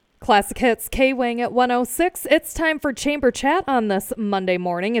Classic Hits, K-Wing at 106. It's time for Chamber Chat on this Monday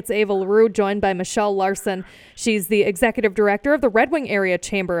morning. It's Ava LaRue joined by Michelle Larson. She's the Executive Director of the Red Wing Area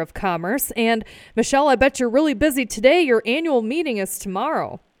Chamber of Commerce. And Michelle, I bet you're really busy today. Your annual meeting is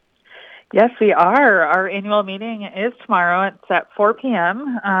tomorrow. Yes, we are. Our annual meeting is tomorrow. It's at 4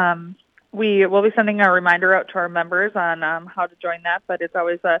 p.m. We will be sending a reminder out to our members on how to join that, but it's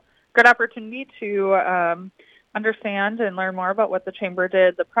always a good opportunity to understand and learn more about what the Chamber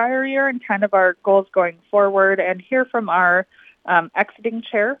did the prior year and kind of our goals going forward, and hear from our exiting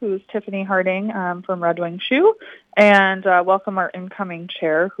chair, who's Tiffany Harding from Red Wing Shoe, and welcome our incoming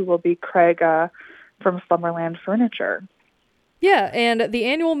chair, who will be Craig from Slumberland Furniture. Yeah, and the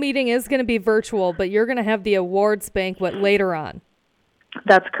annual meeting is going to be virtual, but you're going to have the awards banquet later on.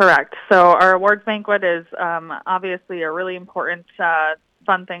 That's correct. So our awards banquet is obviously a really important,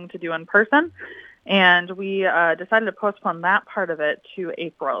 fun thing to do in person. And we decided to postpone that part of it to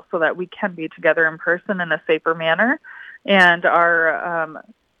April so that we can be together in person in a safer manner. And our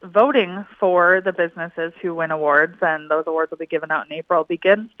voting for the businesses who win awards, and those awards will be given out in April,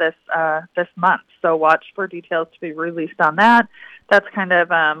 begins this month. So watch for details to be released on that. That's kind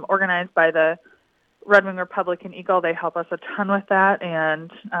of organized by the Red Wing Republican Eagle. They help us a ton with that,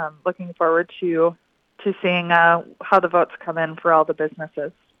 and looking forward to seeing how the votes come in for all the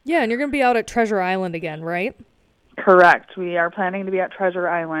businesses. Yeah, and you're going to be out at Treasure Island again, right? Correct. We are planning to be at Treasure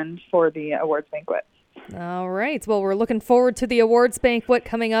Island for the awards banquet. All right. Well, we're looking forward to the awards banquet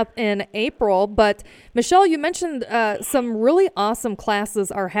coming up in April. But, Michelle, you mentioned some really awesome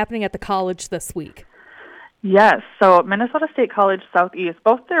classes are happening at the college this week. Yes. So Minnesota State College Southeast,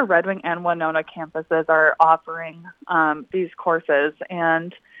 both their Red Wing and Winona campuses are offering these courses.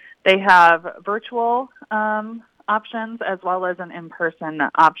 And they have virtual options as well as an in-person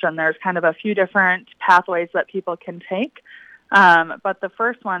option. There's kind of a few different pathways that people can take. But the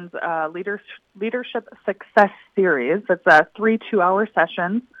first one's Leadership Success Series. It's 3 2-hour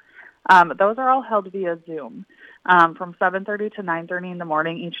sessions. Those are all held via Zoom from 7:30 to 9:30 in the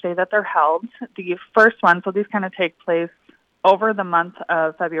morning each day that they're held. The first one, so these kind of take place over the month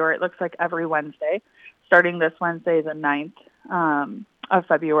of February. It looks like every Wednesday, starting this Wednesday, the 9th of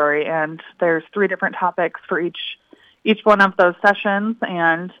February. And there's 3 different topics for each one of those sessions.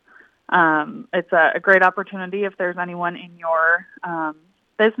 And it's a great opportunity if there's anyone in your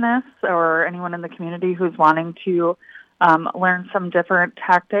business or anyone in the community who's wanting to learn some different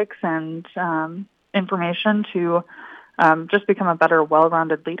tactics and information to just become a better,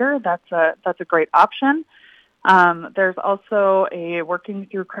 well-rounded leader. That's a great option. There's also a Working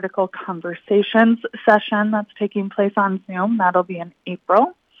Through Critical Conversations session that's taking place on Zoom. That'll be in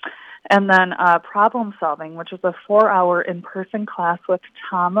April. And then Problem Solving, which is a 4-hour in-person class with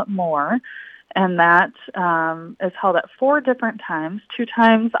Tom Moore. And that is held at 4 different times, 2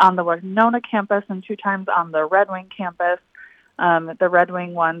 times on the Winona campus and 2 times on the Red Wing campus. The Red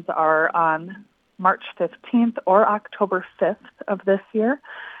Wing ones are on March 15th or October 5th of this year.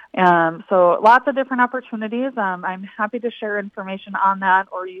 So lots of different opportunities. I'm happy to share information on that,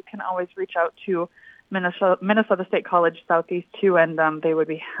 or you can always reach out to Minnesota State College Southeast too, and they would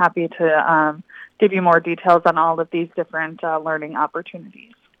be happy to give you more details on all of these different learning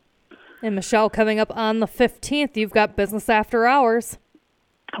opportunities. And Michelle, coming up on the 15th, you've got Business After Hours.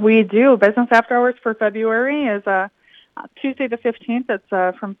 We do. Business After Hours for February is Tuesday the 15th. It's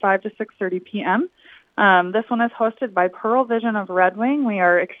from 5 to 6:30 p.m. This one is hosted by Pearl Vision of Red Wing. We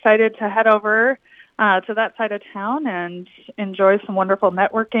are excited to head over to that side of town and enjoy some wonderful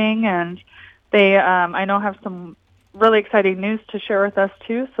networking. And they, I know, have some really exciting news to share with us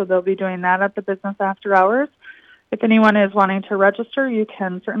too, so they'll be doing that at the Business After Hours. If anyone is wanting to register, you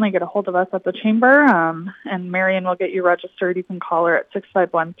can certainly get a hold of us at the Chamber, and Marion will get you registered. You can call her at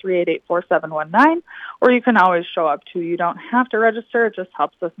 651-388-4719, or you can always show up too. You don't have to register. It just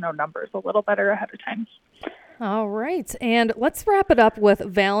helps us know numbers a little better ahead of time. All right, and let's wrap it up with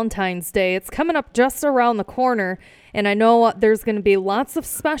Valentine's Day. It's coming up just around the corner, and I know there's going to be lots of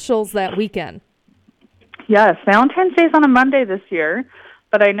specials that weekend. Yes, Valentine's Day is on a Monday this year,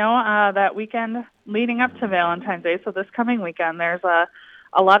 but I know that weekend leading up to Valentine's Day, so this coming weekend, there's a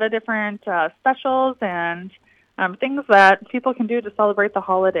lot of different specials and things that people can do to celebrate the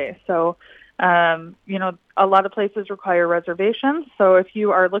holiday. So, a lot of places require reservations. So if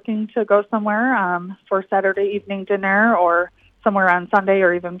you are looking to go somewhere for Saturday evening dinner or somewhere on Sunday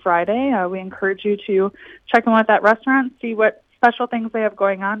or even Friday, we encourage you to check in with that restaurant, see what special things they have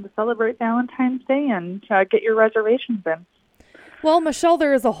going on to celebrate Valentine's Day, and get your reservations in. Well, Michelle,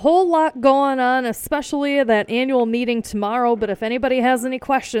 there is a whole lot going on, especially that annual meeting tomorrow. But if anybody has any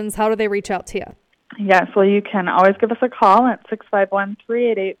questions, how do they reach out to you? Yes, well, you can always give us a call at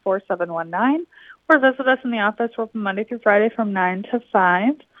 651-388-4719 or visit us in the office. We're open Monday through Friday from 9 to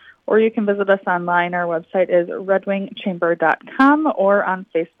 5. Or you can visit us online. Our website is redwingchamber.com or on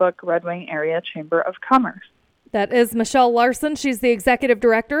Facebook, Red Wing Area Chamber of Commerce. That is Michelle Larson. She's the executive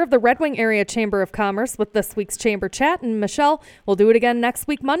director of the Red Wing Area Chamber of Commerce with this week's Chamber Chat. And Michelle, we'll do it again next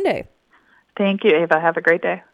week, Monday. Thank you, Ava. Have a great day.